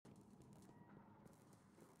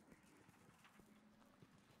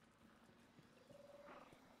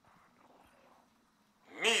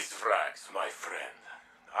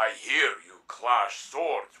slash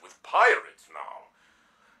swords with pirates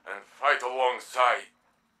now, and fight alongside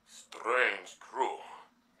strange crew.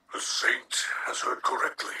 The Saint has heard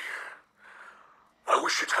correctly. I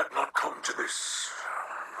wish it had not come to this.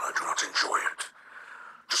 I do not enjoy it.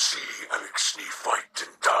 To see Eliksni fight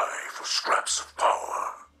and die for scraps of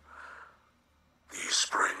power. These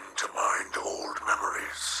bring to mind old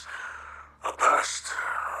memories. A past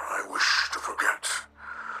I wish to forget.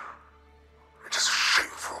 It is a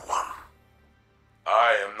shameful one.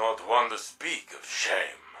 I am not one to speak of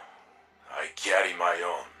shame. I carry my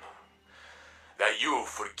own. That you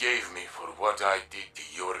forgave me for what I did to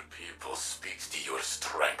your people speaks to your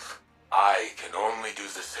strength. I can only do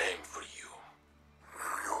the same for you.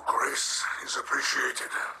 Your grace is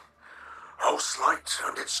appreciated. House Light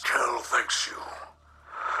and its Kell thanks you.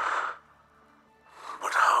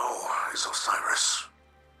 But how is Osiris?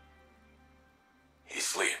 He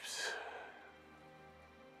sleeps.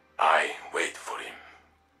 I wait for him.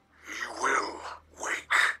 He will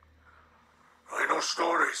wake. I know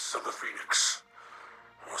stories of the Phoenix.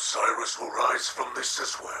 Osiris will rise from this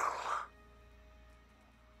as well.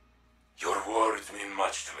 Your words mean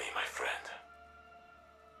much to me, my friend.